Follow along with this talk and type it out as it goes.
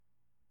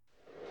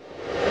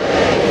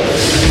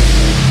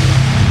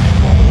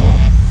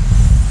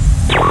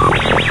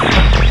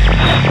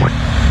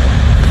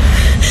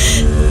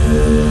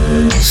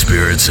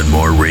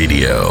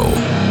Radio.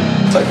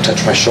 If I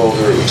touch my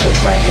shoulder, it would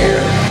touch my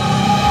hair.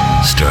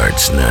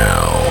 Starts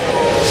now.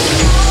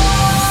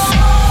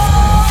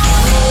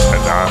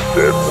 And I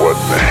said, what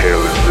the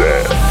hell is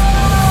that?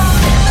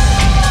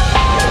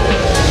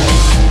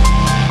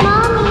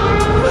 Mommy,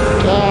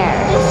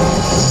 scared.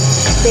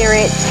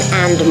 Spirits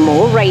and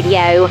More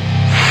Radio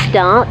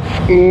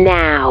starts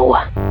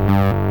now.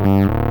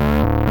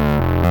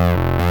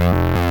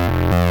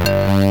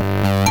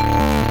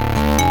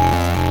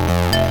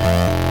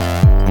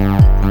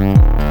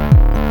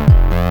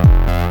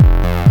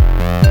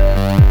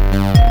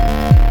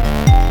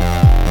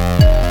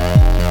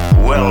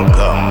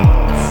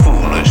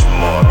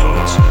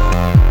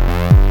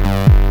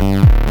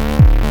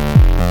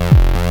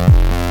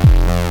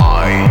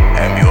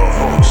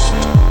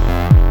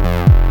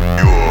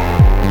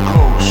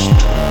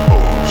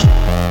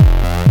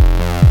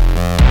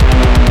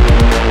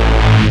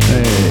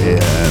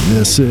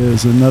 This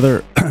is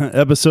another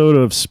episode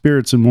of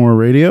Spirits and More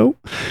Radio,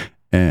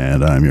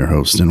 and I'm your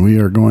host, and we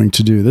are going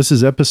to do, this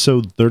is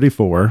episode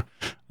 34.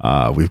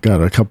 We've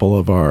got a couple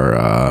of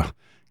our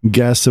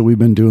guests that we've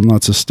been doing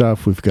lots of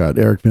stuff. We've got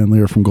Eric Van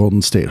Leer from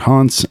Golden State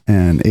Haunts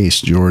and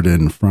Ace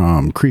Jordan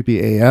from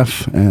Creepy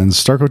AF and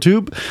Starco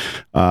Tube.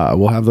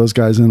 We'll have those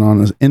guys in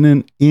on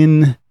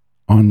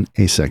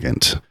a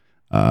second.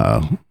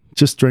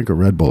 Just drank a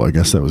Red Bull. I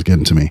guess that was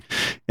getting to me.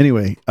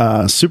 Anyway,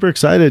 super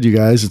excited, you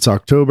guys. It's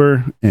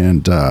October,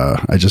 and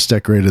I just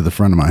decorated the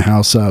front of my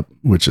house up,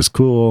 which is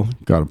cool.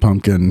 Got a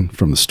pumpkin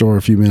from the store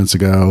a few minutes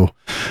ago.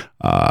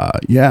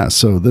 Yeah,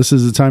 so this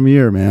is the time of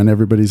year, man.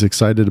 Everybody's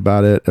excited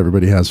about it.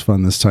 Everybody has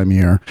fun this time of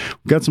year.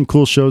 We've got some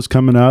cool shows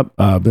coming up.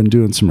 Been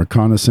doing some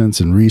reconnaissance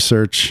and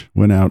research.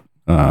 Went out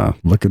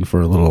looking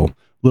for a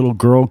little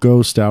girl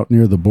ghost out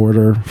near the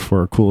border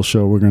for a cool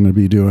show we're going to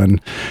be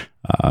doing.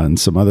 And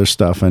some other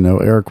stuff. I know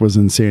Eric was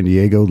in San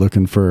Diego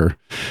looking for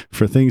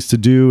things to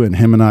do, and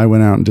him and I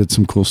went out and did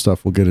some cool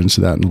stuff. We'll get into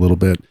that in a little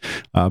bit.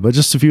 But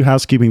just a few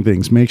housekeeping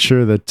things. Make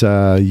sure that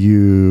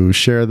you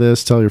share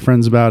this, tell your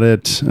friends about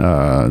it,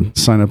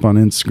 sign up on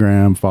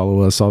Instagram,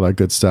 follow us, all that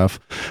good stuff.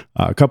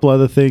 A couple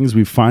other things.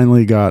 We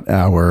finally got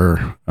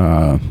our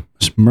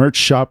merch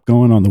shop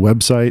going on the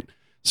website,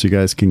 so you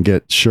guys can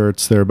get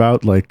shirts. They're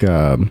about like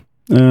 5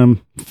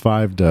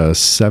 to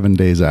 7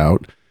 days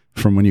out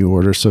from when you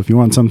order. So if you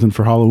want something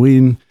for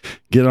Halloween,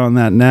 get on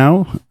that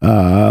now.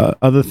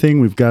 Other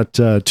thing, we've got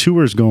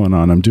tours going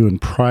on. I'm doing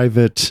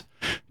private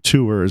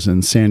tours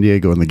in San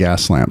Diego in the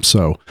Gas Lamp.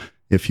 So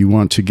if you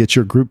want to get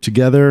your group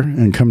together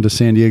and come to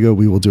San Diego,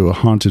 we will do a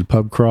haunted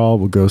pub crawl.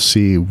 We'll go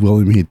see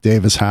William Heath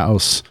Davis'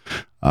 house.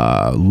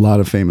 A lot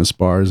of famous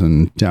bars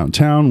in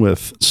downtown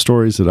with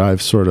stories that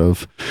I've sort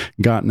of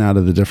gotten out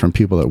of the different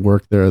people that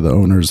work there, the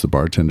owners, the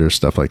bartenders,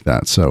 stuff like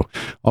that. So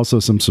also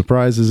some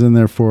surprises in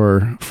there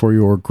for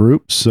your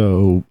group.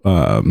 So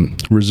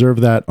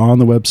reserve that on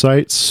the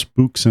website,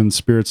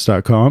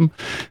 spooksandspirits.com.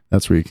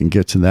 That's where you can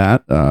get to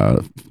that.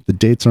 The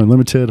dates are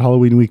limited.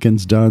 Halloween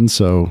weekend's done,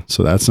 so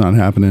that's not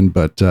happening,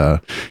 but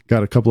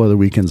got a couple other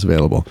weekends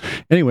available.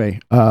 Anyway,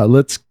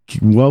 let's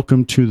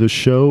welcome to the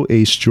show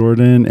Ace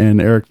Jordan and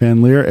Eric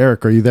Van Leer.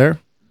 Eric, are you there?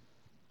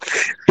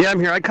 Yeah, I'm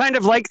here. I kind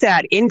of like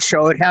that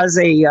intro. It has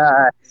a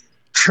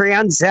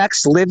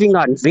trans-ex living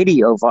on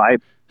video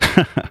vibe.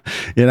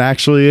 It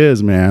actually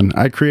is, man.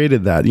 I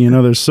created that. You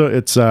know,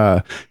 it's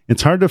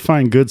hard to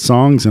find good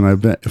songs,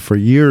 and for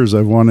years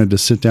I've wanted to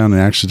sit down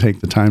and actually take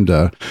the time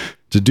to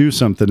do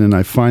something, and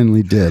I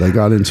finally did. I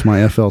got into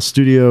my FL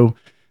Studio,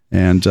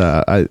 and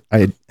I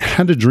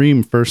had a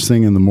dream first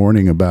thing in the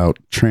morning about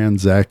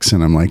trans-ex,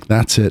 and I'm like,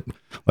 that's it,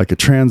 like a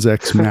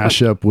trans-ex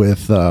mashup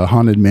with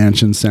Haunted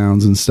Mansion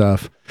sounds and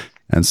stuff.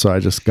 And so I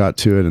just got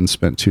to it and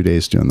spent 2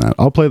 days doing that.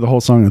 I'll play the whole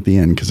song at the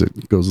end because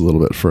it goes a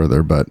little bit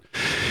further. But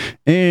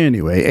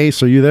anyway,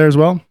 Ace, are you there as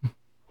well?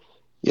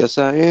 Yes,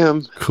 I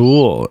am.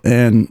 Cool.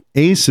 And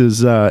Ace,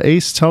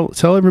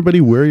 tell everybody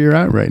where you're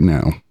at right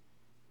now.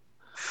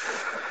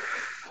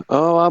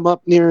 Oh, I'm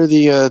up near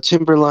the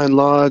Timberline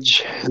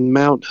Lodge in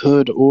Mount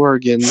Hood,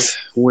 Oregon,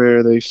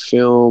 where they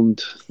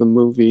filmed the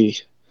movie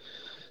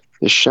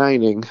The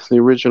Shining, the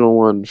original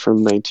one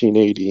from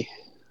 1980.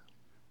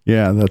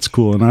 Yeah, that's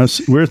cool. And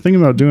we were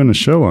thinking about doing a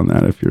show on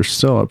that if you're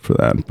still up for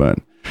that. But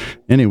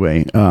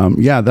anyway,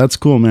 yeah, that's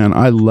cool, man.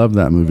 I love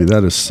that movie.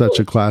 That is such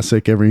a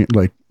classic.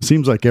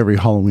 Seems like every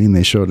Halloween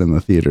they show it in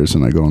the theaters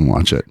and I go and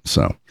watch it.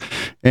 So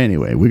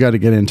anyway, we got to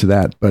get into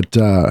that. But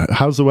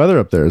how's the weather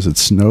up there? Is it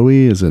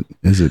snowy? Is it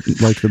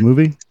like the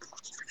movie?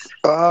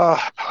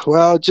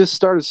 Well, it just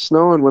started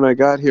snowing when I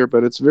got here,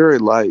 but it's very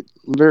light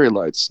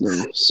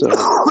snow.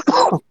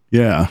 So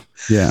yeah.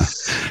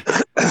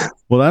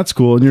 Well, that's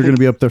cool. And you're going to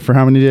be up there for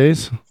how many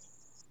days?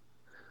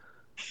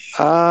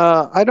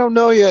 I don't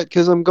know yet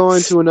because I'm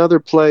going to another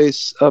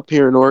place up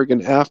here in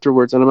Oregon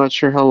afterwards, and I'm not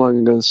sure how long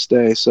I'm going to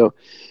stay. So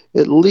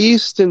at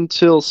least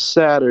until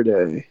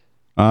Saturday.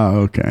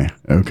 Okay.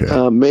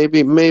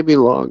 Maybe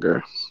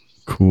longer.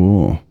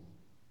 Cool.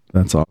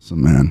 That's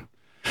awesome, man.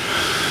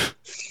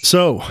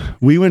 So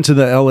we went to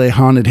the LA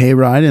Haunted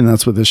Hayride, and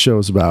that's what this show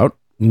is about.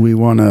 we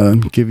want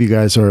to give you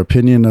guys our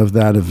opinion of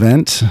that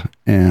event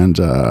and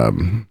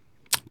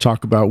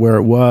talk about where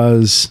it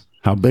was,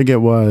 how big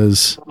it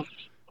was,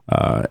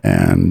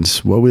 and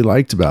what we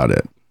liked about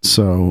it.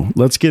 So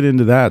let's get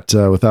into that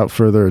without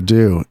further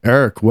ado.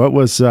 Eric, what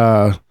was...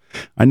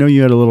 I know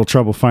you had a little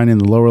trouble finding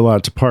the lower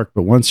lot to park,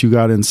 but once you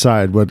got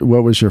inside, what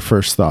was your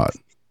first thought?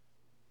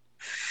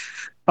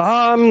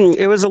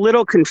 It was a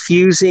little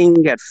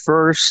confusing at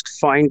first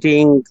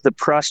finding the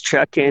press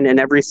check-in and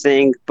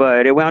everything,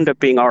 but it wound up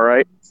being all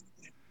right.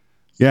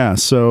 Yeah.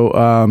 So,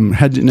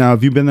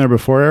 have you been there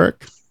before,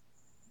 Eric?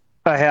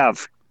 I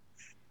have.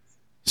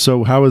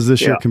 So how was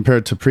this year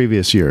compared to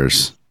previous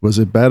years? Was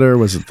it better?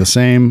 Was it the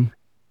same?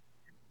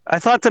 I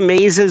thought the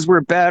mazes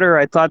were better.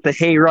 I thought the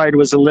hayride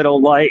was a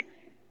little light.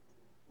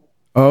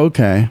 Oh,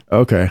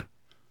 okay.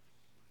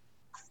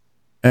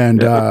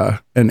 And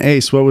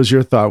Ace, what was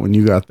your thought when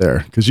you got there?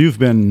 Because you've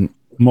been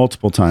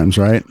multiple times,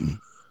 right?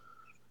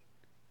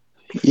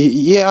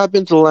 Yeah, I've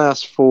been to the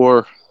last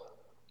 4,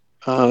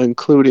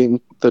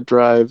 including the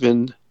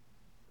drive-in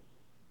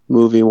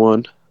movie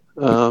one.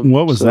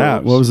 What was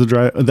that? What was the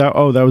drive? That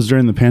was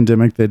during the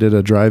pandemic. They did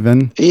a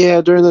drive-in.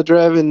 Yeah, during the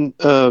drive-in,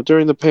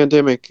 during the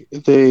pandemic,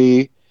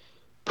 they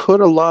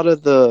put a lot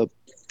of the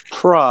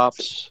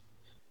props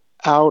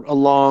out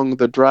along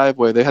the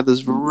driveway. They had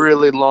this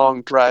really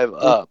long drive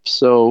up.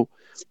 So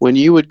when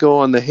you would go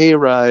on the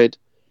hayride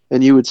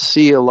and you would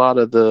see a lot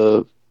of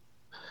the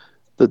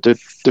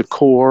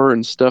decor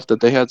and stuff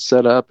that they had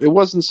set up, it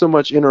wasn't so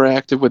much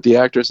interactive with the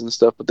actors and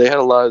stuff, but they had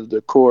a lot of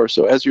the decor.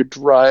 So as you're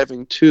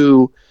driving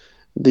to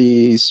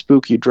the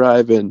spooky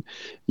drive-in,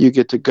 you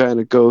get to kind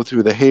of go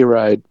through the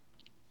hayride,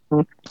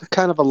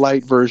 kind of a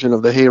light version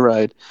of the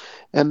hayride.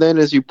 And then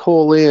as you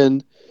pull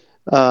in,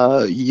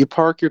 you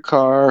park your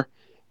car,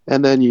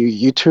 and then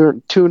you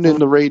tune in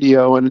the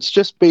radio, and it's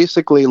just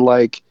basically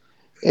like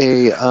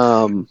a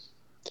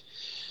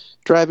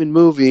drive-in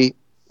movie,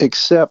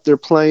 except they're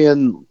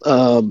playing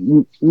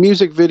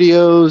music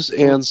videos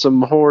and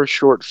some horror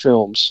short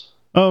films.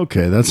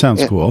 Okay, that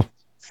sounds cool.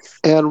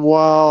 And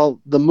while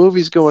the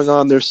movie's going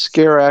on, there's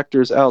scare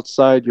actors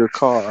outside your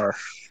car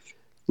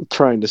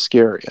trying to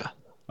scare you.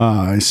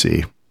 I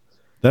see.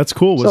 That's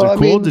cool. Was it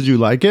cool? Did you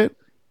like it?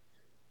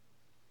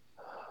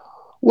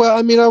 Well,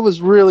 I mean, I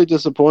was really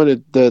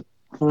disappointed that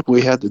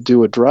we had to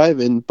do a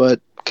drive-in,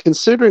 but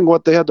considering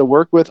what they had to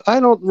work with,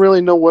 I don't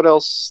really know what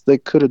else they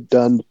could have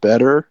done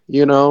better,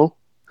 you know?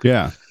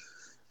 Yeah.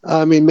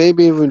 I mean,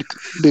 maybe it would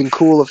have been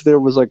cool if there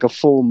was like a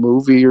full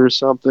movie or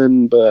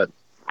something, but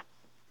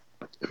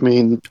I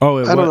mean, I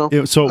don't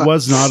know. So it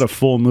was not a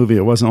full movie.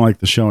 It wasn't like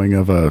the showing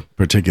of a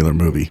particular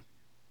movie.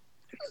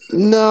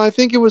 No, I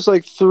think it was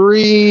like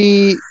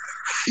 3...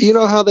 You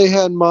know how they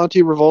had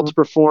Monty Revolta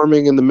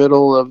performing in the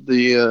middle of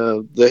the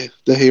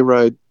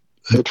hayride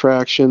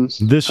attractions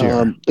this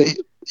year?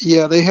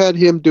 They had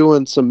him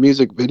doing some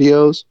music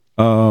videos.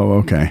 Oh,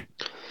 okay.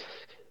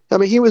 I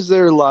mean, he was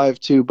there live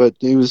too, but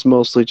he was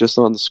mostly just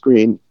on the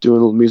screen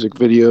doing little music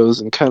videos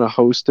and kind of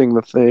hosting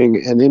the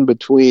thing. And in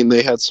between,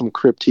 they had some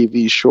Crypt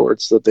TV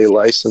shorts that they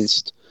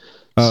licensed.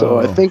 Oh. So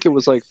I think it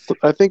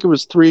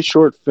was 3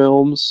 short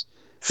films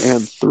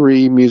and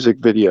 3 music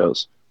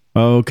videos.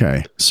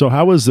 Okay. So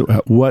how was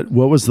what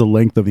was the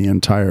length of the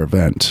entire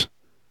event?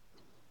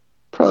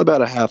 Probably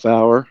about a half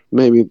hour,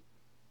 maybe.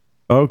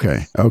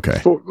 Okay.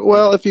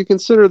 Well, if you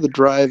consider the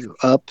drive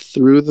up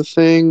through the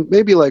thing,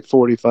 maybe like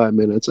 45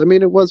 minutes. I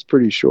mean, it was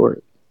pretty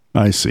short.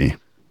 I see.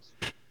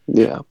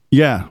 Yeah.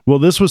 Yeah. Well,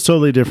 this was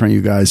totally different,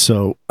 you guys.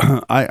 So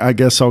I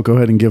guess I'll go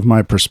ahead and give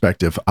my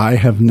perspective. I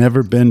have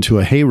never been to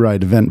a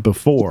hayride event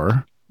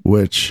before,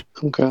 which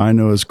I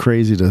know is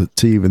crazy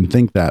to even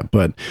think that,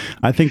 but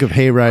I think of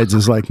hayrides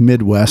as like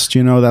Midwest,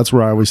 you know, that's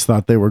where I always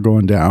thought they were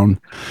going down.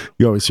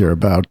 You always hear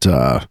about,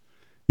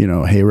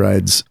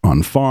 hayrides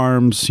on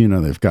farms, you know,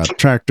 they've got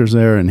tractors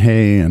there and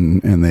hay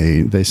and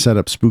they set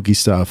up spooky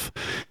stuff.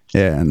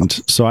 And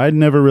so I'd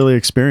never really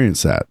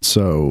experienced that.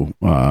 So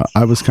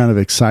I was kind of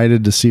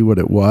excited to see what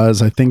it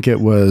was. I think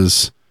it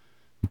was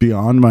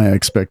beyond my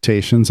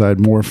expectations. I had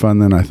more fun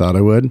than I thought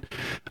I would.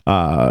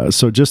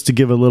 So just to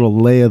give a little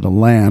lay of the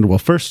land, well,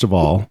 first of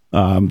all,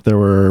 there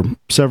were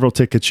several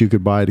tickets you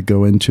could buy to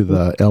go into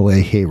the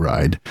LA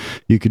Hayride.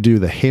 You could do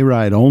the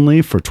Hayride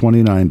only for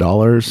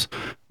 $29.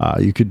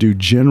 You could do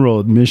general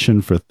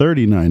admission for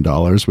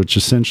 $39, which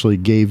essentially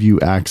gave you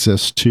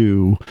access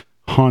to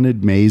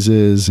haunted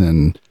mazes,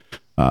 and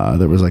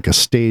there was like a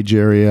stage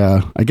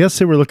area. I guess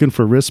they were looking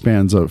for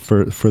wristbands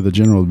for the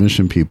general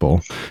admission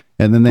people.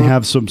 And then they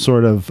have some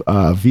sort of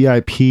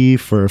VIP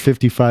for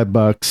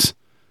 $55,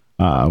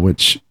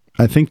 which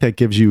I think that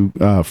gives you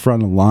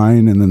front of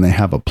line. And then they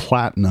have a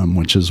platinum,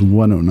 which is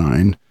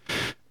 $109.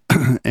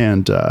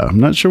 And I'm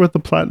not sure what the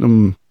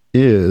platinum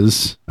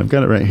is. I've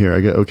got it right here.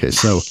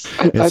 So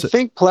I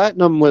think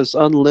platinum was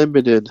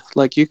unlimited.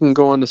 Like you can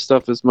go on to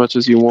stuff as much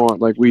as you want,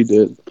 like we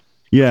did.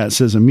 Yeah, it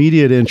says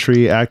immediate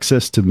entry,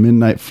 access to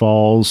Midnight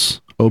Falls,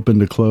 open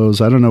to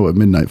close. I don't know what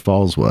Midnight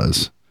Falls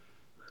was.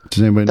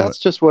 Does anybody know? That's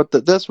just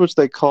that's what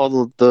they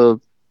call the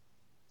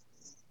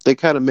they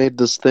kind of made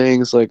this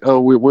things like, oh,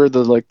 we're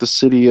the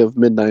city of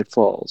Midnight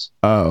Falls.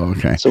 Oh,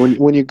 okay. So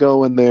when you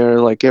go in there,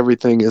 like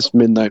everything is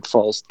Midnight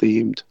Falls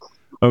themed.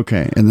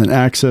 Okay, and then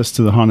access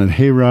to the haunted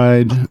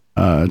hayride,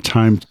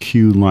 timed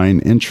queue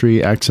line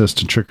entry, access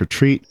to trick or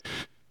treat,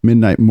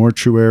 midnight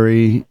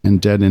mortuary,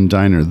 and dead end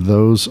diner.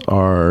 Those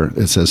are,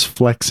 it says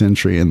flex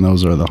entry, and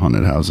those are the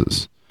haunted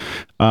houses.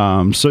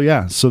 So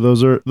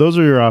those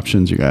are your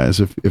options, you guys,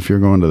 if you're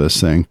going to this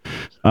thing.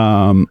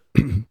 The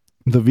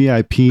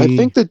VIP. I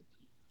think that.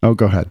 Oh,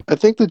 go ahead. I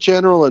think the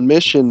general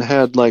admission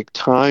had like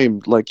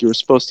timed, like you were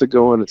supposed to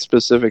go in at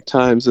specific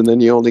times, and then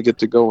you only get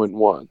to go in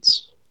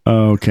once.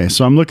 Okay,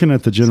 so I'm looking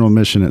at the general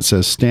admission. It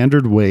says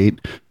standard wait,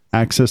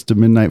 access to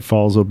Midnight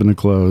Falls open to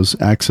close,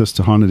 access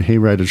to haunted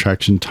hayride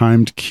attraction,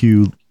 timed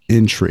queue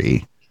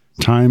entry,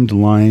 timed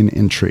line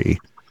entry,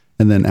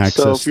 and then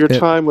access. So if your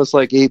time was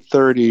like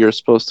 8:30, you're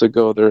supposed to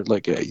go there at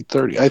like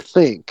 8:30. I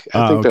think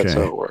that's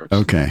how it works.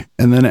 Okay,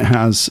 and then it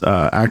has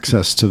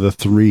access to the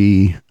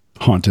 3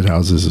 haunted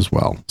houses as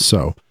well.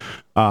 So,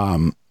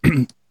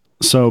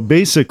 so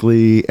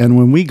basically, and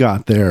when we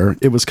got there,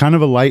 it was kind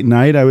of a light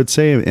night, I would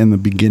say, in the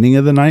beginning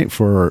of the night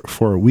for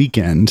a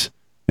weekend.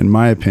 In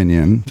my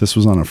opinion, this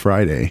was on a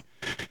Friday,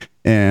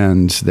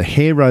 and the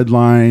hayride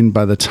line,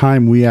 by the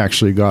time we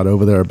actually got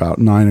over there about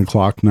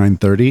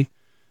 9:30,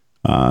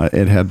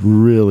 it had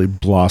really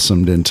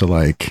blossomed into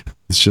like,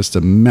 it's just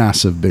a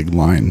massive big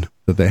line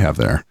that they have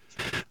there.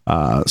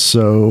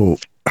 So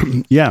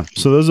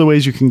those are the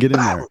ways you can get in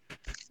there.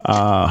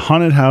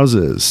 Haunted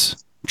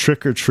houses,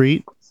 trick or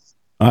treat.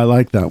 I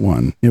like that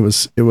one. It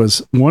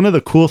was one of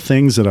the cool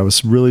things that I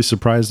was really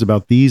surprised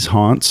about these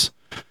haunts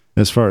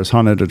as far as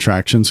haunted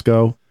attractions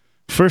go.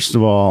 First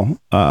of all,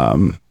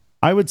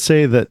 I would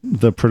say that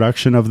the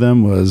production of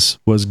them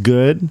was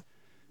good.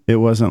 It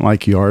wasn't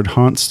like yard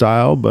haunt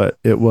style, but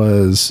it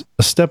was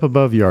a step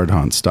above yard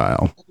haunt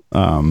style.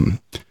 I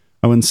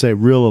wouldn't say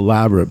real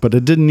elaborate, but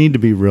it didn't need to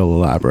be real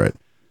elaborate.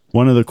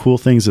 One of the cool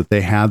things that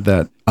they had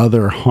that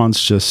other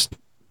haunts just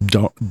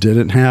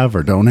didn't have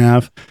or don't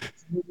have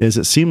is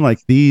it seemed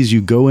like these,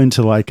 you go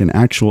into like an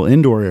actual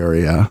indoor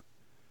area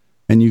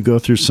and you go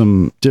through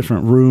some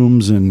different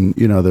rooms, and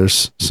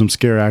there's some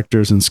scare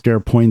actors and scare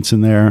points in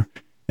there,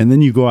 and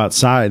then you go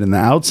outside, and the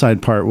outside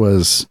part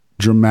was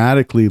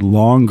dramatically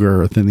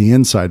longer than the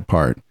inside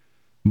part,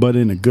 but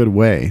in a good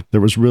way. There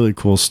was really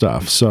cool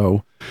stuff.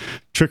 So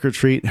Trick or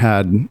Treat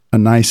had a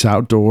nice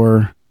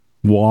outdoor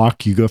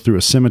walk. You go through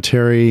a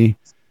cemetery.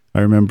 I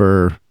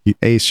remember,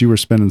 Ace, you were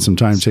spending some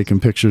time taking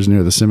pictures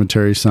near the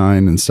cemetery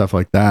sign and stuff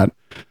like that.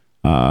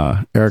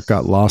 Eric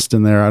got lost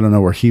in there. I don't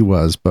know where he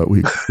was, but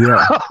we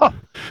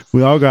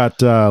all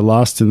got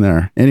lost in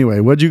there. Anyway,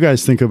 what do you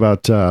guys think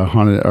about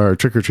haunted or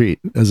Trick or Treat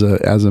as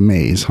a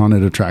maze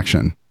haunted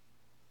attraction?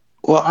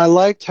 Well, I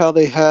liked how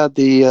they had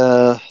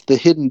the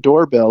hidden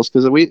doorbells,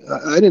 because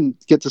I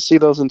didn't get to see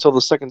those until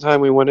the second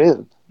time we went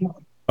in.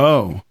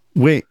 Oh,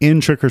 wait! In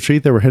Trick or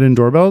Treat, there were hidden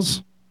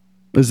doorbells.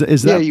 Is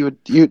that? Yeah,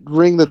 you'd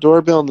ring the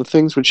doorbell and the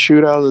things would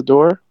shoot out of the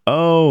door.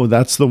 Oh,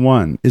 that's the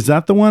one. Is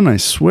that the one? I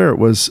swear it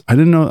was. I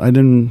didn't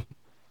know.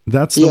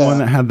 That's the one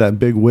that had that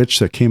big witch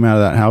that came out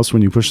of that house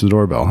when you pushed the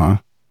doorbell, huh?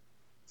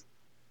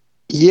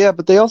 Yeah,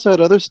 but they also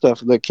had other stuff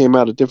that came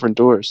out of different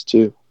doors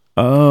too.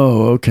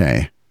 Oh,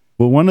 okay.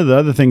 Well, one of the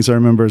other things I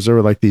remember is there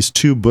were like these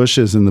 2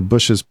 bushes, and the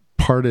bushes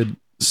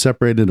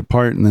separated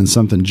apart, and then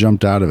something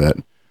jumped out of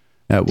it.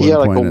 At one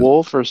point, like a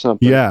wolf or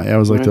something. Yeah, it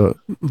was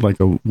like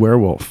a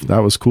werewolf. That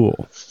was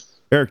cool.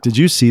 Eric, did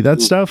you see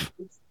that stuff?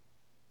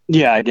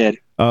 Yeah, I did.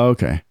 Oh,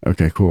 okay.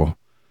 Okay, cool.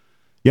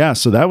 Yeah,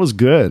 so that was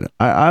good.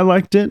 I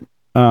liked it.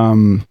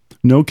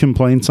 No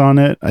complaints on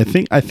it. I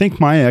think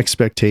my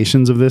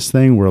expectations of this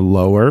thing were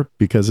lower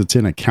because it's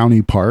in a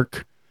county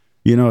park.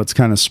 It's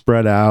kind of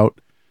spread out,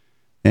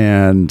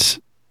 and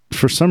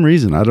for some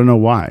reason, I don't know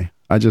why.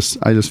 I just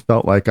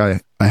felt like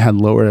I had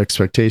lower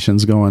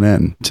expectations going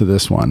in to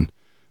this one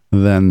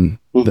than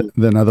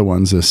other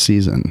ones this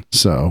season.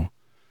 So,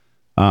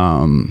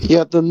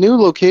 the new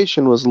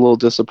location was a little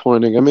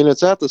disappointing. I mean,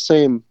 it's at the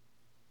same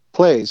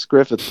place,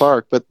 Griffith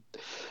Park, but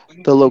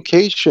the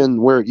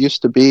location where it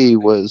used to be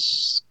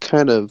was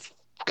kind of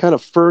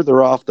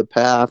further off the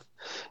path,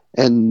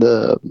 and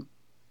the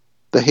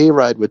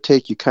hayride would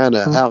take you kind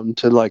of out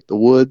into like the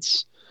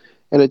woods,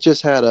 and it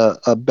just had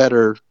a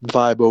better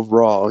vibe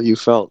overall. You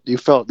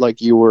felt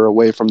like you were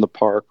away from the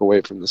park,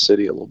 away from the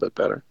city a little bit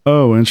better.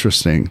 Oh,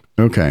 interesting.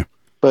 Okay.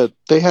 But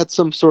they had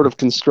some sort of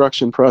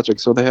construction project,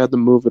 so they had to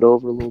move it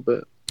over a little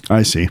bit.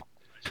 I see.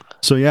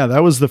 So yeah,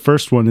 that was the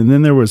first one. And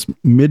then there was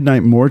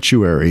Midnight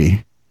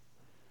Mortuary.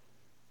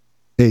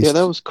 Yeah,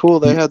 that was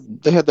cool. They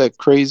had that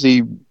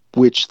crazy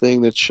witch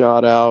thing that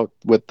shot out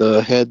with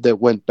the head that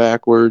went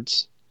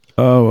backwards.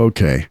 Oh,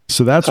 okay.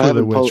 So that's where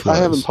the witch was. I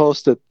haven't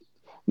posted.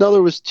 No,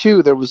 there was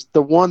 2. There was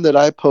the one that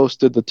I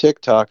posted, the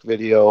TikTok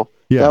video.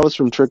 Yeah. That was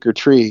from Trick or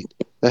Treat.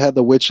 They had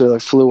the witch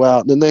that flew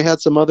out. And then they had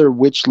some other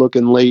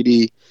witch-looking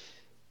lady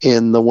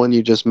in the one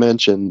you just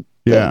mentioned.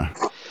 Yeah.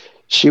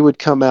 she would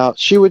come out.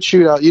 She would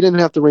shoot out. You didn't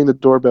have to ring the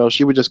doorbell.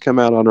 She would just come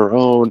out on her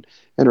own,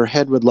 and her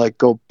head would like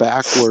go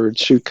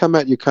backwards. She would come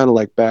at you kind of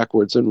like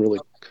backwards and really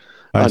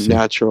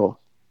unnatural.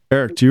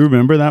 Eric, do you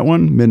remember that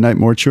one, Midnight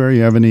Mortuary?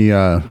 You have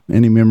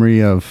any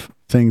memory of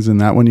things in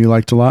that one you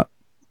liked a lot?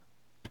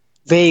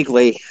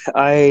 Vaguely.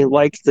 I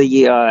liked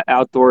the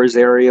outdoors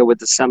area with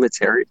the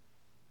cemetery.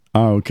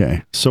 Oh,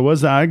 okay. So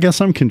was that, I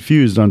guess I'm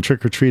confused on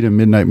Trick or Treat and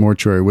Midnight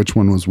Mortuary, which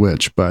one was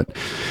which, but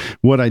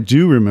what I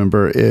do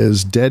remember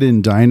is Dead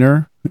in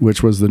Diner,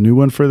 which was the new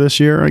one for this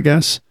year, I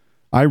guess.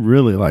 I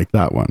really liked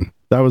that one.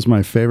 That was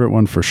my favorite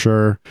one for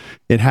sure.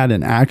 It had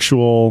an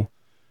actual,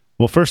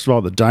 well, first of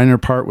all, the diner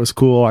part was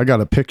cool. I got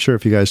a picture.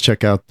 If you guys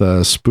check out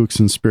the Spooks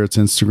and Spirits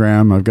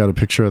Instagram, I've got a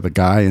picture of the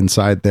guy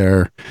inside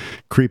there.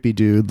 Creepy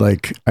dude,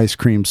 like ice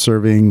cream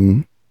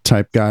serving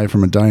type guy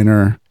from a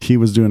diner. He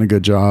was doing a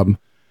good job.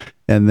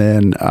 And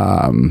then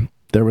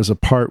there was a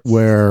part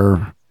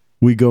where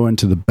we go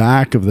into the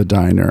back of the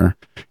diner.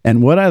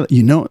 And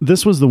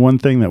this was the one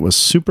thing that was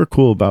super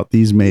cool about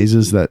these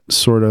mazes that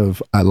sort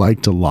of I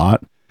liked a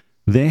lot.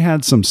 They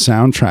had some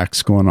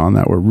soundtracks going on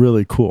that were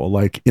really cool.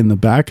 Like in the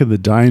back of the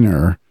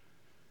diner,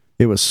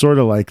 it was sort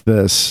of like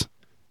this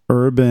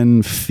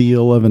urban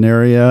feel of an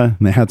area.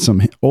 And they had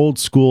some old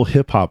school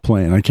hip hop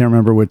playing. I can't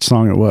remember which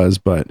song it was,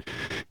 but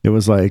it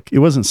was like, it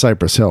wasn't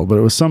Cypress Hill, but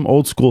it was some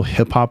old school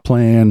hip hop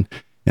playing.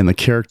 And the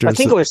characters, I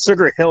think it was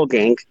Sugar Hill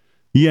Gang.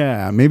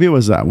 Yeah, maybe it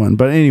was that one.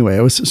 But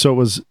anyway,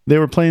 they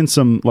were playing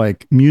some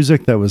like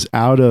music that was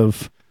out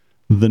of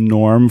the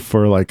norm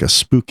for like a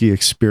spooky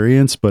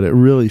experience, but it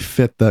really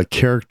fit the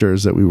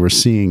characters that we were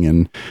seeing.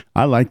 And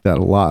I liked that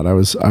a lot. I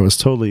was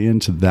totally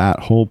into that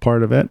whole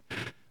part of it.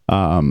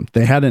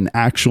 They had an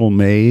actual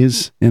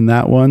maze in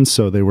that one.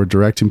 So they were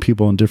directing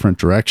people in different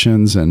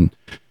directions, and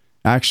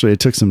actually, it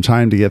took some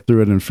time to get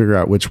through it and figure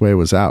out which way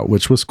was out,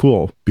 which was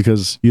cool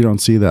because you don't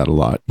see that a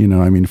lot. You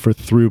know, I mean, for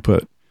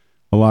throughput,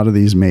 a lot of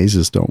these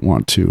mazes don't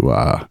want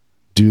to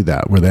do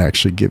that where they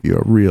actually give you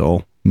a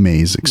real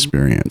maze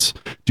experience.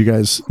 Do you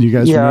guys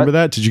remember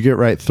that? Did you get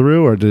right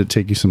through, or did it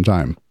take you some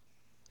time?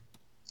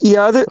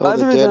 Yeah, other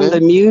than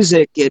the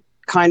music, it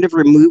kind of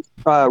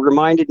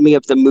reminded me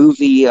of the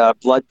movie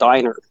Blood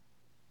Diner.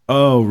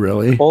 Oh,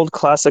 really? Old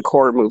classic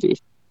horror movie.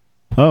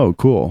 Oh,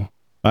 cool.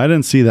 I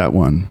didn't see that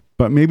one.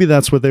 But maybe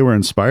that's what they were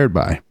inspired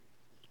by.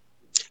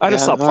 I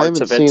just saw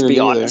parts of it, to be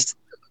honest.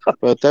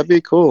 But that'd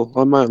be cool.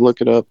 I might look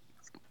it up.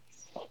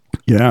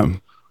 Yeah.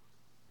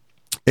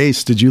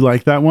 Ace, did you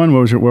like that one?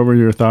 What were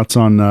your thoughts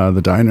on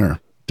the diner,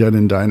 Dead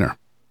in Diner?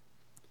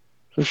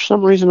 For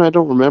some reason, I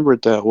don't remember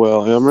it that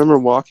well. I remember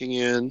walking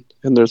in,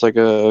 and there's like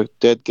a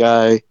dead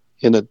guy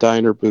in a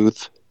diner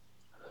booth.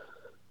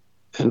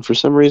 And for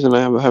some reason,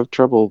 I have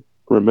trouble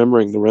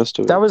remembering the rest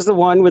of it. That was the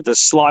one with the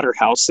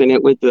slaughterhouse in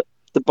it with the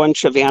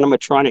bunch of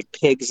animatronic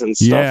pigs and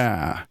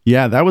stuff.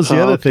 Yeah. That was the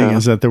other thing,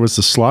 is that there was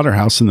the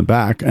slaughterhouse in the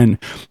back. And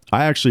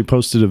I actually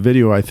posted a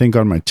video, I think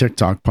on my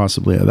TikTok,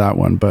 possibly of that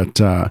one,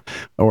 but,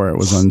 or it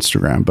was on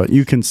Instagram, but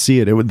you can see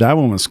it. That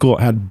one was cool.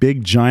 It had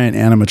big giant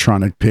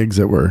animatronic pigs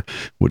that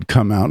would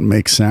come out and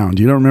make sound.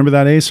 You don't remember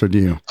that, Ace, or do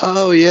you?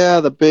 Oh yeah.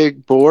 The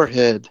big boar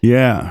head.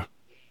 Yeah.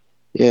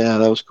 Yeah.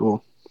 That was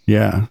cool.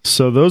 Yeah.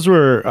 So those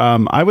were,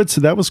 I would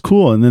say that was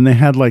cool. And then they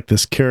had like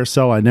this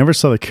carousel. I never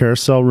saw the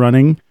carousel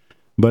running,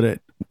 but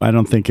I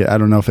don't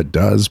know if it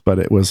does, but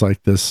it was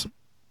like this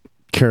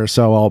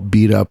carousel all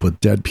beat up with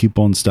dead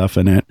people and stuff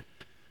in it.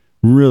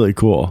 Really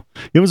cool.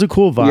 It was a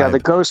cool vibe. Yeah, the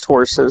ghost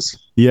horses.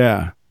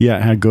 Yeah,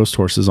 it had ghost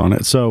horses on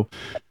it. So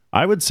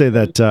I would say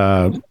that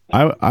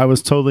I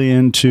was totally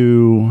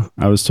into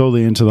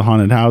the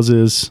haunted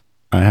houses.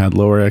 I had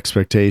lower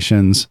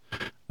expectations,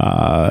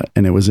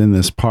 and it was in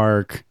this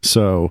park,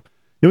 so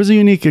it was a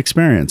unique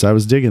experience. I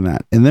was digging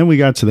that. And then we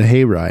got to the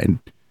hayride,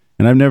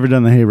 and I've never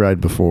done the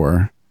hayride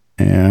before.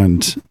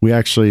 And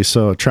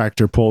so a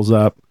tractor pulls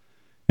up,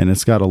 and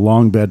it's got a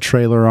long bed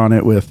trailer on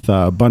it with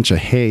a bunch of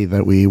hay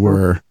that we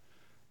were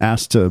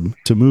asked to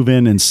move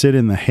in and sit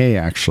in the hay,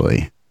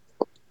 actually.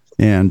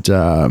 And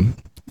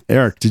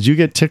Eric, did you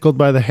get tickled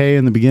by the hay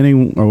in the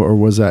beginning, or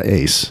was that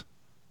Ace?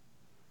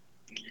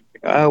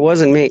 It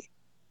wasn't me.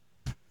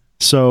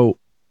 So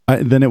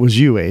then it was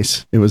you,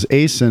 Ace. It was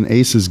Ace and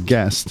Ace's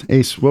guest.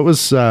 Ace,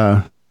 what's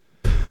her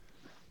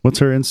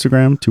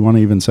Instagram? Do you want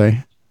to even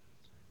say?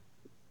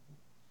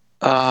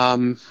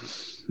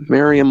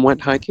 Miriam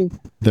went hiking.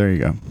 There you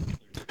go.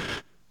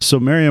 So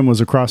Miriam was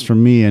across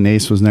from me and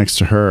Ace was next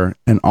to her,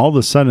 and all of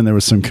a sudden there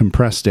was some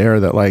compressed air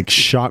that like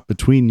shot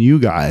between you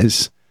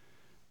guys.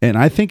 And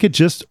I think it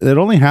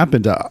only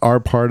happened to our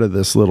part of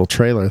this little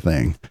trailer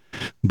thing,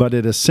 but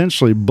it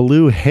essentially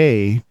blew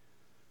hay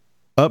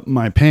up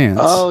my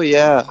pants. Oh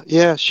yeah.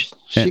 Yeah.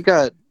 She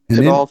got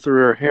it all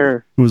through her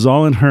hair. It was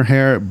all in her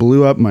hair. It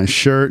blew up my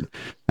shirt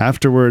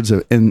afterwards.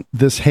 And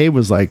this hay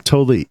was like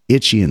totally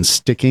itchy and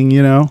sticking,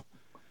 you know?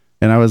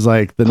 And I was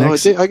like,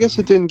 I guess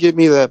it didn't get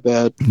me that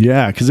bad.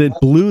 Yeah, because it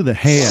blew the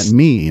hay at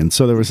me. And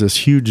so there was this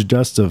huge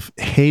cloud of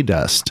hay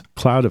dust.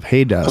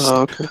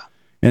 Oh, okay.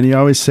 And you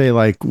always say,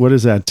 like, what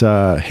is that?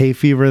 Hay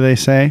fever, they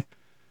say.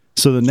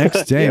 So the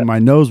next day, Yeah. my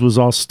nose was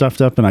all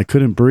stuffed up and I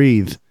couldn't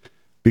breathe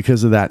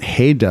because of that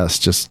hay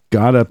dust just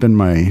got up in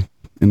my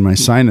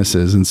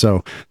sinuses. And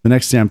so the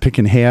next day I'm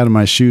picking hay out of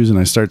my shoes and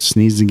I start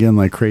sneezing again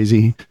like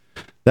crazy.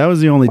 That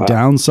was the only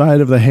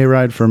downside of the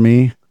hayride for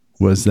me,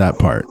 was that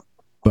part.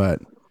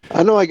 But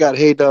I know I got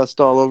hay dust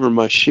all over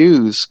my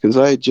shoes because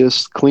I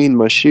just cleaned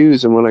my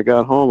shoes, and when I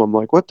got home, I'm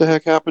like, "What the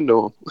heck happened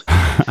to them?"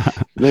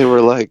 They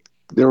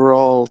were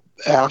all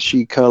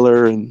ashy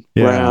color and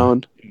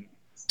brown.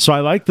 So I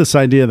like this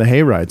idea of the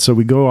hayride. So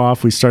we go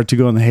off, we start to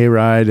go on the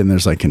hayride, and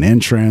there's like an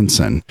entrance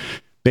and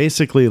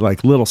basically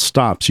like little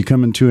stops. You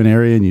come into an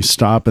area and you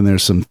stop, and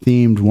there's some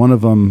themed. One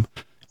of them,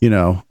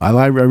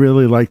 I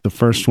really like the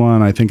first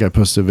one. I think I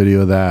posted a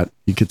video of that.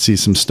 You could see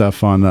some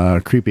stuff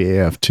on Creepy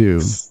AF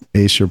too.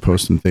 Ace, you're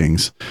posting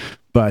things.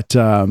 But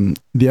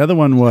the other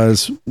one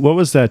was, what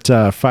was that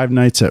Five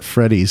Nights at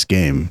Freddy's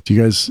game? Do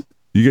you guys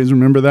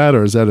remember that,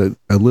 or is that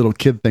a little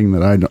kid thing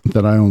that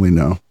I only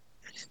know?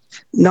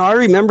 No, I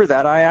remember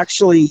that. I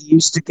actually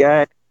used to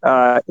get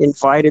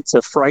invited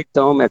to Fright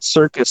Dome at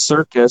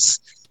Circus.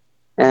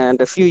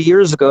 And a few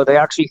years ago, they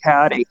actually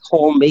had a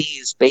whole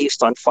maze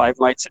based on Five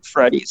Nights at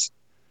Freddy's.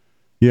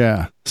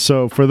 Yeah.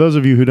 So for those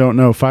of you who don't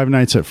know, Five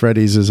Nights at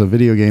Freddy's is a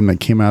video game that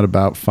came out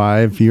about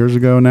 5 years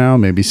ago now,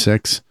 maybe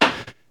 6.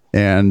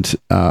 And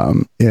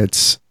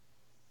it's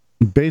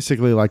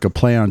basically like a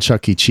play on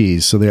Chuck E.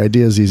 Cheese. So the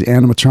idea is these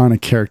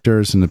animatronic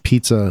characters in the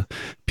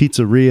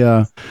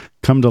pizzeria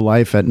come to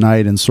life at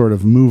night and sort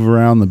of move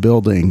around the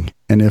building.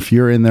 And if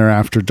you're in there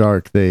after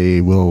dark, they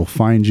will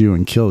find you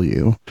and kill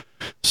you.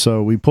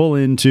 So we pull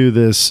into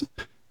this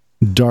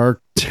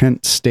dark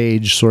tent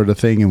stage sort of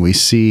thing, and we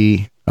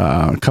see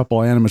a couple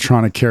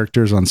animatronic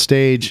characters on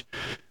stage.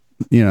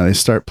 They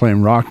start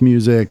playing rock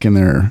music, and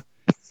they're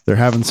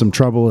having some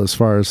trouble as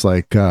far as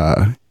like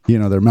they're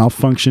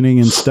malfunctioning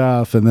and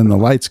stuff, and then the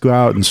lights go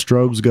out and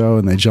strobes go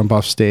and they jump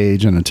off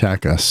stage and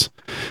attack us.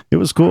 It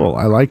was cool.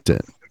 I liked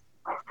it.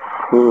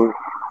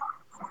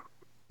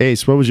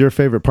 Ace, what was your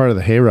favorite part of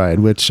the hayride?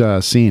 Which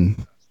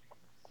scene?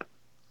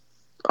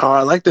 Oh,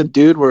 I like the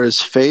dude where his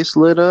face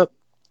lit up.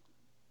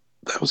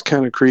 That was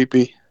kind of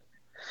creepy.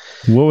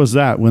 What was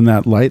that? When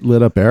that light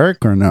lit up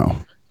Eric, or no?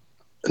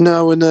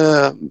 No, when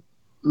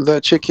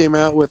the chick came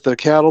out with the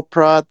cattle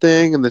prod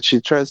thing, and then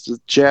she tries to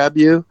jab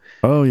you.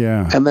 Oh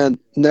yeah. And then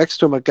next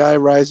to him, a guy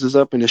rises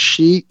up in a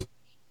sheet,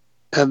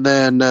 and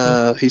then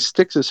he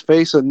sticks his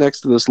face up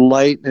next to this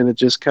light, and it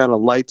just kind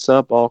of lights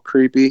up, all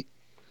creepy.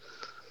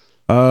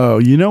 Oh,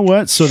 you know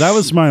what? So that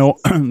was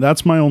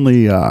that's my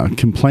only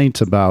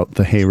complaint about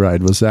the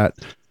hayride, was that.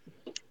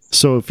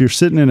 So if you're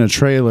sitting in a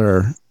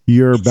trailer,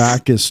 your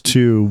back is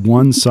to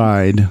one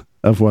side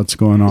of what's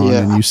going on,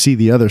 and you see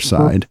the other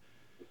side.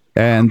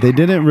 And they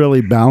didn't really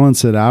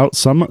balance it out.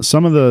 Some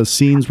of the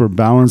scenes were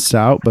balanced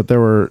out, but there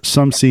were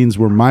some scenes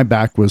where my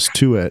back was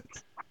to it.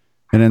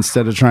 And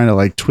instead of trying to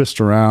like twist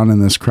around in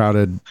this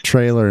crowded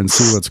trailer and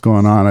see what's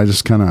going on, I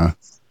just I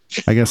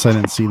guess I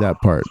didn't see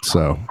that part.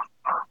 So.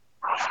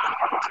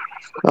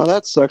 Oh,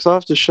 that sucks. I'll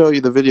have to show you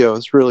the video.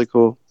 It's really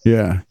cool.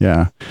 Yeah.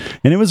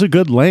 And it was a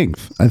good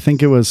length. I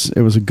think it was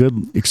a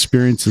good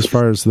experience as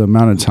far as the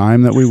amount of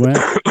time that we went.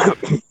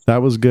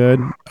 That was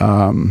good.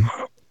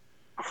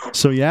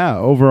 So yeah,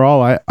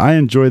 overall, I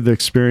enjoyed the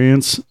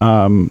experience.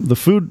 The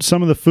food,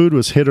 some of the food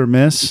was hit or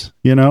miss.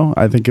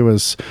 I think it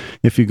was,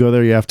 if you go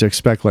there, you have to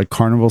expect like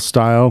carnival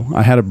style.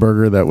 I had a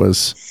burger that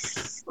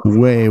was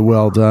way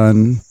well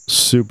done,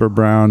 super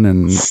brown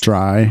and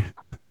dry,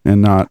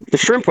 and not. The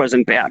shrimp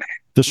wasn't bad.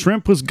 The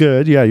shrimp was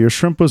good. Yeah, your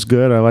shrimp was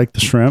good. I like the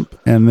shrimp.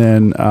 And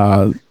then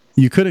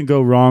you couldn't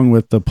go wrong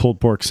with the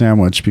pulled pork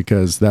sandwich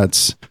because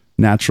that's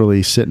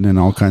naturally sitting in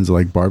all kinds of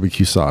like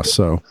barbecue sauce.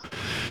 So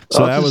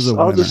that was a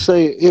winner. I'll just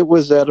say it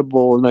was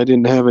edible and I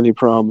didn't have any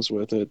problems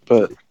with it.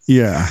 But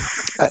yeah,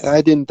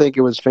 I didn't think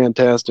it was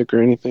fantastic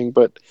or anything,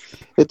 but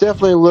it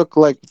definitely looked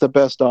like the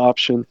best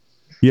option.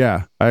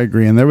 Yeah, I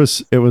agree. And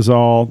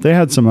they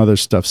had some other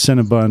stuff.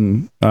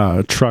 Cinnabon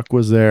truck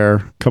was there,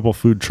 a couple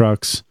food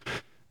trucks.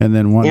 And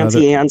then one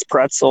Auntie Anne's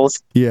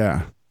pretzels.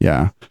 Yeah.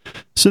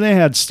 So they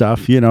had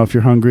stuff, if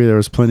you're hungry, there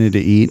was plenty to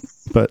eat.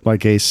 But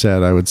like Ace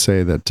said, I would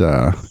say that,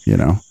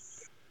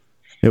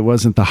 it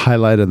wasn't the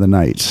highlight of the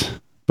night,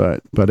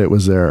 but it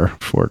was there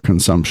for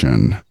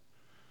consumption.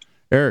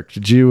 Eric,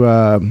 did you,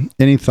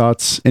 any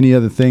thoughts, any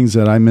other things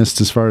that I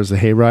missed as far as the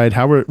hayride?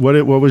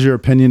 What was your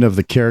opinion of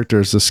the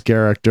characters, the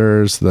scare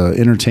actors, the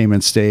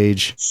entertainment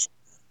stage?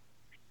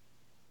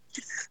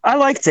 I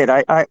liked it.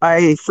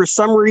 I for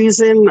some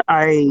reason,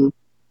 I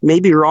may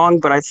be wrong,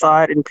 but I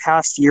thought in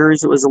past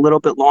years it was a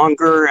little bit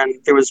longer. And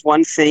there was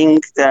one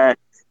thing that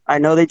I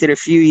know they did a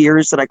few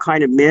years that I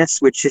kind of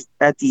missed, which is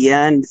at the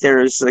end,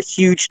 there's a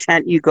huge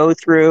tent you go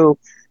through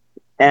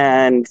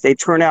and they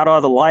turn out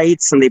all the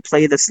lights and they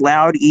play this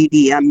loud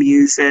EDM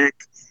music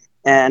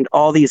and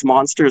all these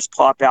monsters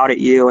pop out at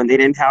you. And they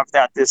didn't have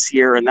that this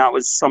year. And that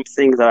was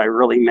something that I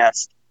really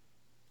missed.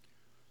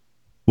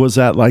 Was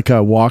that like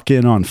a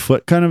walk-in on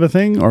foot kind of a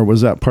thing, or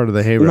was that part of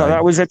the hayride? No,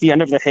 that was at the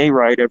end of the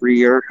hayride every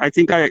year. I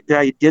think I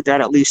did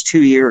that at least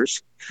 2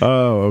 years.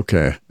 Oh,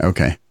 okay.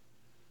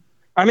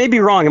 I may be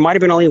wrong. It might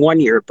have been only 1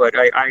 year, but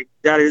I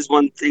that is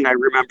one thing I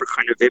remember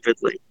kind of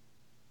vividly.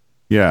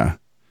 Yeah.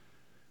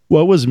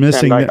 What was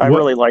missing? And I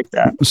really like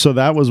that. So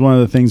that was one of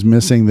the things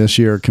missing this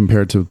year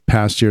compared to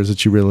past years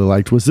that you really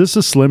liked. Was this a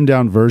slimmed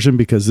down version?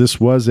 Because this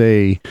was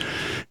a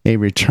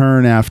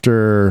return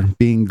after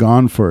being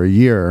gone for a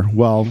year.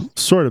 Well,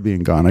 sort of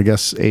being gone. I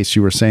guess, Ace,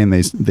 you were saying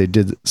they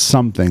did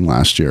something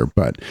last year,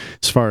 but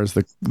as far as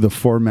the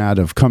format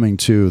of coming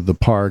to the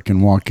park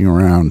and walking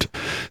around.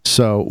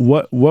 So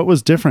what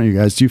was different, you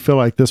guys? Do you feel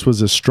like this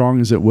was as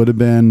strong as it would have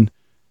been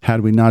had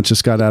we not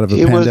just got out of a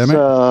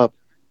pandemic?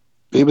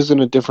 It was in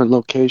a different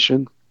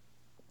location,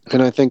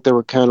 and I think they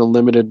were kind of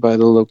limited by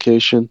the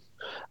location.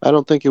 I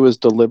don't think it was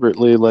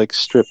deliberately like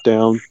stripped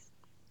down.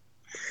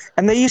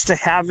 And they used to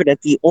have it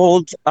at the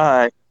old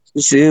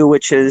zoo,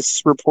 which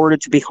is reported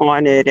to be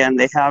haunted, and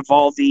they have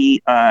all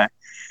the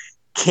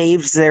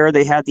caves there.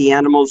 They had the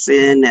animals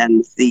in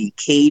and the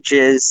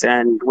cages,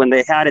 and when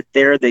they had it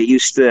there, they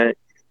used to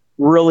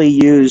really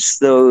use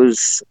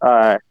those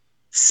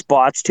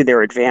spots to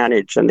their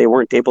advantage, and they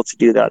weren't able to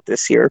do that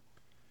this year.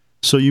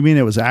 So you mean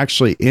it was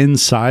actually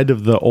inside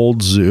of the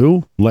old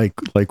zoo? Like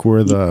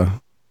where was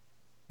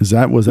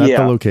that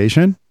the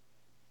location?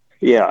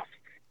 Yeah.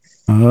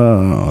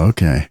 Oh,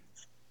 okay.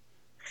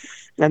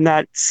 And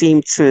that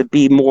seemed to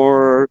be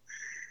more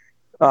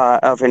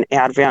of an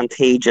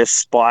advantageous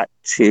spot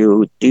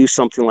to do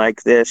something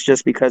like this,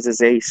 just because,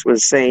 as Ace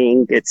was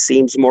saying, it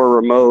seems more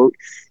remote.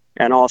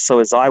 And also,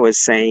 as I was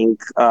saying,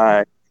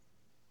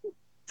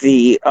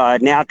 the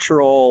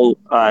natural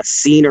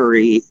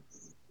scenery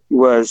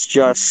was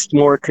just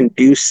more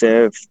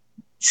conducive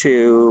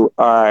to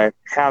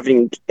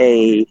having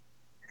a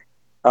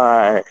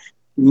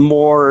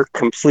more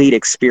complete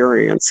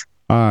experience.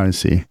 I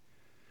see.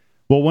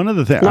 Well, one of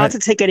the things... Not to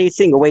take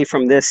anything away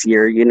from this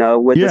year,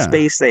 with the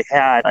space they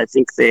had, I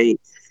think they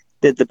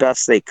did the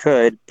best they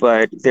could,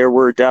 but there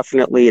were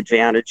definitely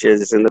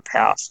advantages in the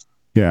past.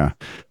 Yeah.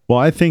 Well,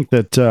 I think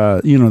that,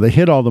 they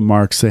hit all the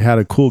marks. They had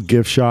a cool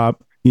gift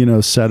shop,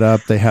 set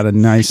up. They had a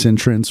nice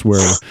entrance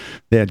where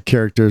they had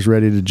characters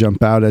ready to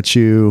jump out at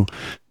you.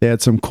 They had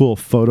some cool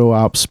photo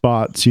op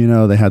spots. They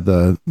had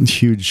the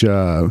huge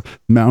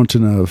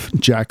mountain of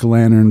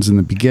jack-o'-lanterns in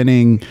the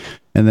beginning.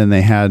 And then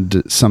they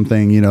had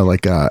something,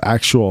 like a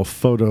actual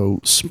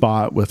photo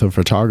spot with a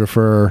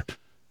photographer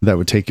that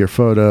would take your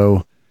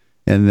photo.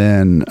 And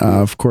then,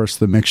 of course,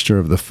 the mixture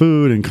of the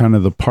food and kind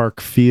of the park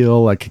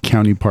feel, like a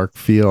county park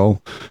feel.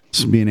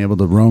 So being able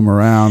to roam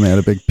around. They had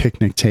a big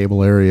picnic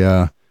table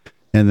area.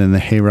 And then the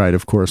hayride,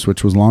 of course,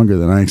 which was longer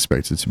than I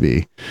expected to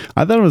be.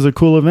 I thought it was a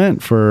cool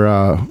event for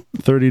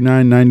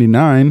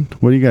 $39.99.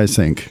 What do you guys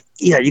think?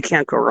 Yeah, you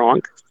can't go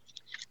wrong.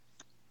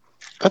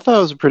 I thought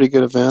it was a pretty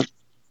good event.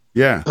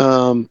 Yeah.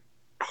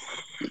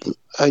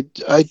 I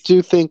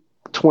do think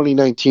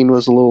 2019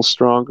 was a little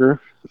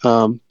stronger.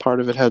 Part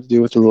of it had to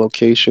do with the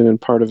location,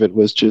 and part of it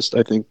was just,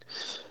 I think,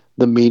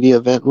 the media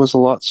event was a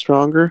lot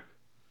stronger.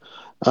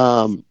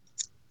 But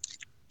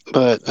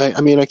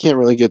I can't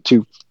really get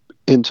too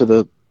into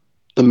the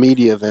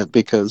media event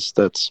because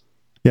that's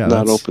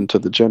not open to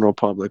the general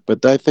public.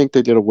 But I think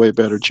they did a way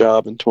better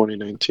job in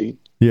 2019.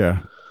 Yeah.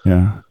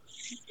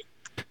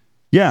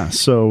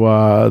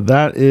 So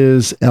that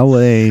is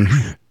LA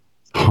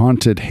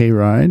Haunted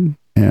Hayride,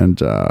 and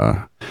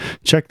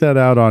check that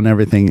out on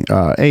everything.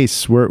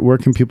 Ace, where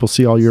can people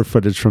see all your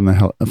footage from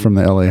the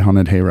LA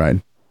Haunted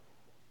Hayride?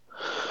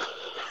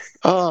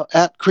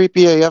 At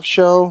Creepy AF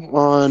Show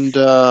on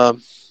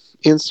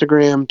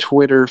Instagram,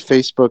 Twitter,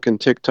 Facebook,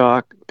 and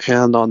TikTok,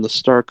 and on the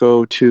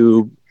Starco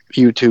Tube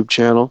YouTube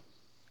channel.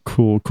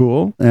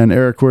 Cool. And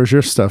Eric, where's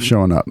your stuff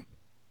showing up?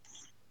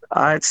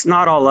 It's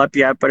not all up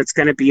yet, but it's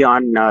going to be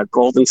on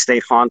Golden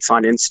State Haunts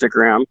on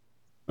Instagram.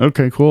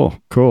 Okay,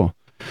 cool.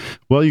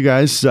 Well, you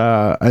guys,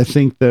 I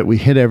think that we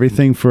hit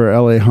everything for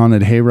LA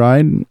Haunted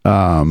Hayride.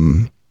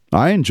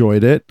 I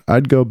enjoyed it.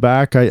 I'd go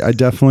back. I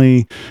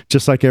definitely,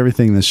 just like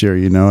everything this year,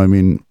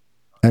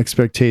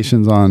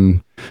 expectations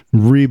on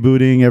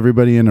rebooting,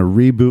 everybody in a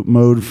reboot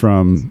mode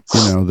from,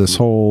 this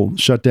whole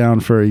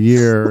shutdown for a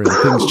year and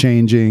things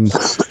changing.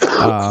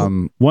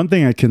 One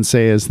thing I can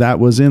say is that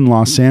was in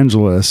Los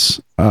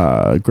Angeles.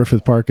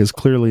 Griffith Park is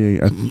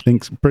clearly, I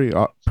think,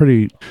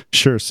 pretty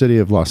sure city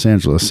of Los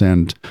Angeles.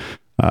 And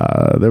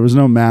there was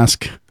no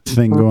mask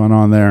thing going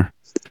on there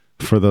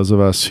for those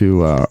of us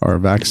who are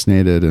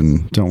vaccinated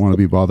and don't want to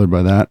be bothered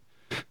by that.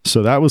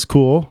 So that was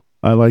cool.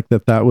 I like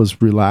that was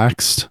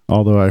relaxed,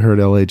 although I heard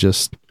LA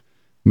just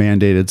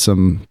mandated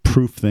some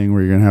proof thing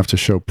where you're going to have to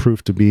show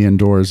proof to be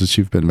indoors that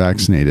you've been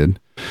vaccinated,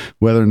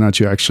 whether or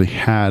not you actually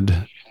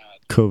had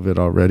COVID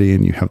already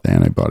and you have the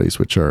antibodies,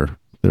 which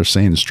they're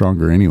saying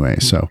stronger anyway.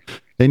 So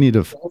they need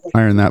to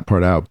iron that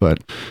part out.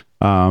 But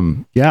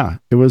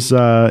it was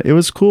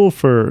cool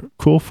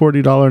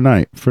 $40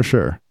 night for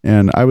sure.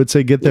 And I would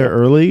say get there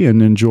early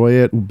and enjoy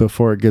it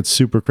before it gets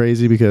super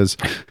crazy, because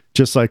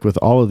just like with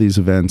all of these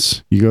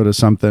events, you go to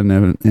something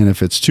and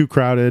if it's too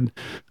crowded,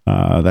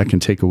 that can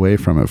take away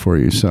from it for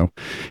you. So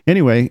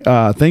anyway,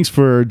 thanks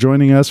for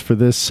joining us for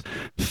this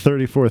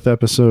 34th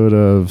episode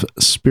of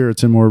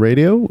Spirits and More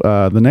Radio.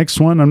 The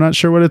next one, I'm not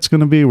sure what it's going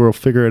to be. We'll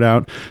figure it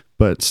out.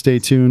 But stay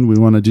tuned. We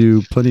want to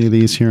do plenty of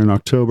these here in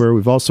October.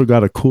 We've also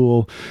got a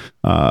cool,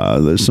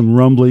 there's some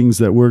rumblings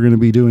that we're going to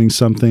be doing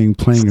something,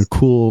 playing a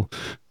cool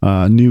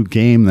new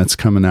game that's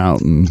coming out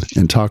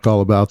and talk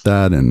all about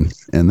that. And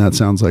that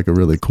sounds like a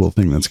really cool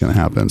thing that's going to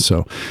happen.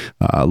 So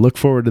look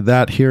forward to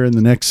that here in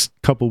the next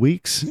couple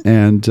weeks.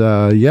 And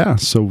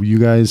so you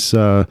guys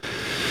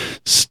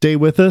stay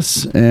with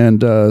us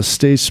and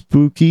stay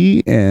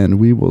spooky, and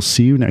we will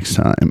see you next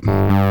time.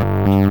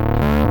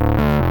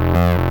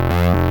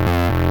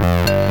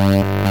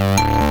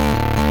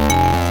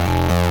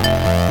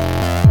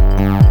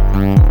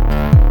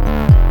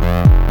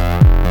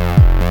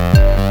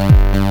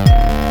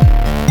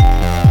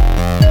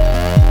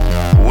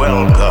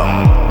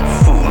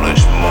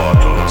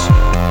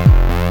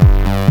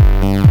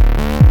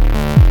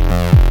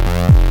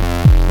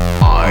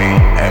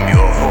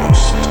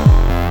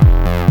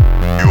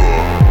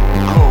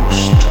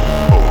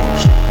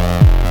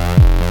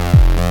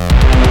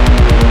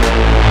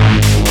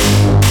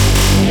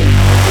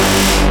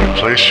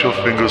 Place your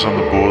fingers on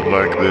the board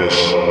like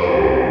this.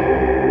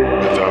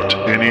 Without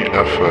any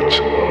effort,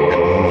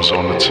 it moves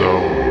on its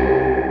own.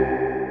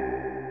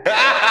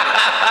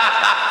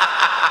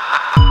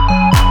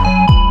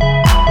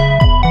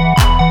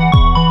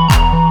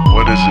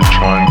 What is it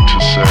trying to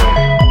say?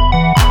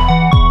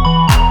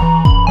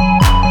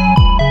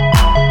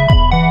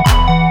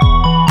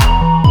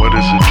 What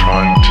is it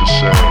trying to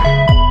say?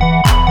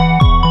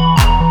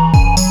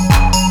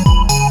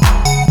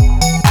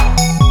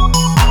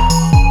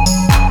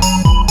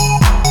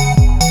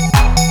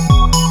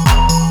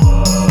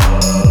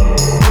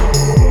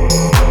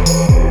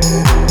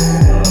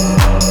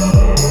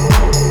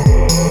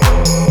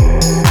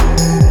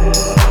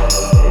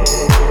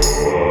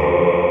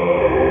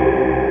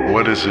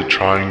 What is it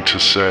trying to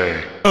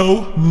say?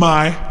 Oh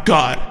my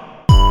God.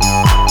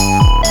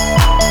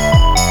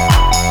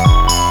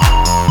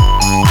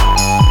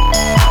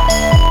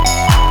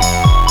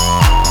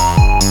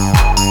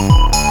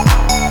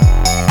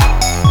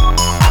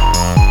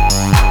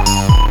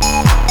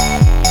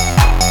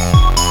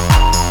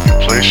 You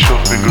place your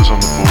fingers on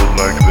the board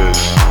like this.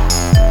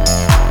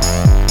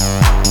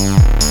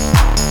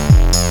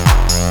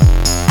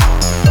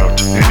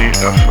 Without any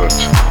effort,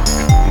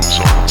 it moves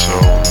on its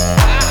own.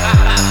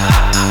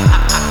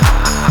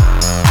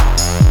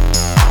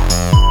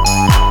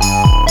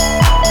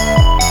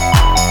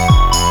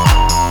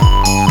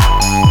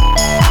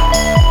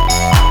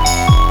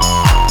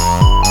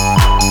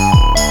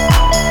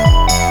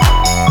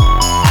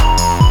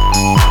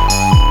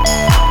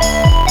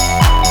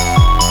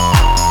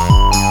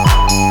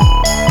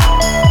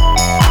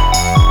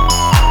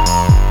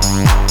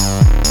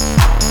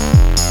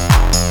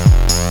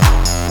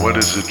 What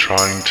is it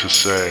trying to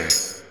say?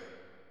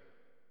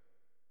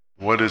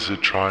 What is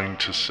it trying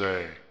to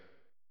say?